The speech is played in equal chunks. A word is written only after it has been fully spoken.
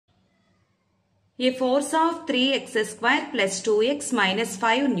A force of 3x square plus 2x minus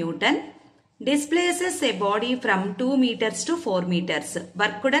 5 Newton displaces a body from 2 meters to 4 meters.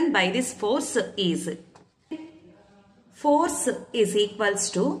 Work done by this force is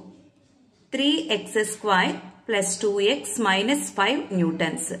equals to 3x square plus 2x minus 5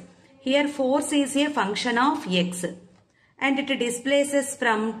 newtons. Here force is a function of x and it displaces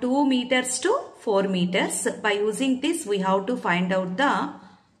from 2 meters to 4 meters. By using this we have to find out the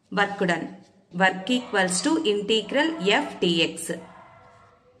work done. Work equals to integral f dx.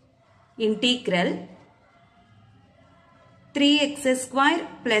 Integral 3x square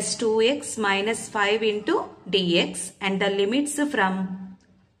plus 2x minus 5 into dx and the limits from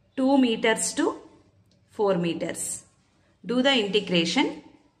 2 meters to 4 meters. Do the integration.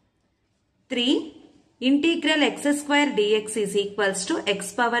 3 integral x square dx is equals to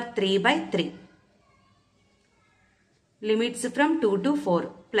x power 3 by 3. Limits from 2 to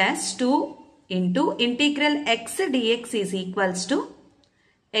 4 plus 2 into integral x dx is equals to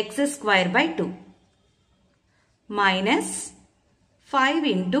x square by 2 minus 5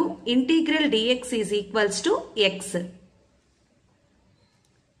 into integral dx is equals to x.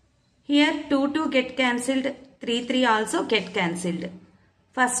 Here 2 get cancelled, 3 also get cancelled.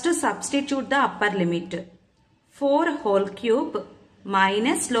 First substitute the upper limit. 4 whole cube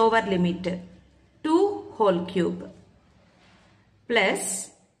minus lower limit 2 whole cube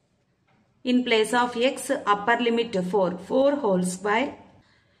plus in place of x upper limit 4 whole square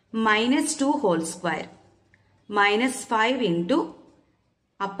minus 2 whole square minus 5 into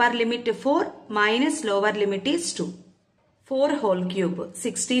upper limit 4 minus lower limit is 2. 4 whole cube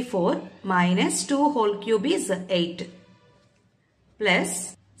 64 minus 2 whole cube is 8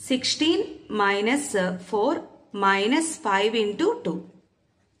 plus 16 minus 4 minus 5 into 2.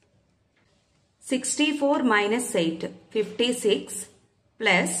 64 minus 8 56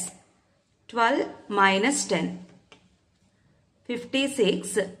 plus 12 minus 10.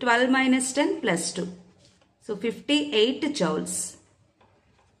 56 12 minus 10 plus 2. So 58 joules.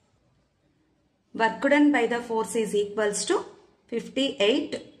 Work done by the force is equals to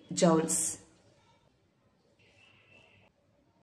 58 joules.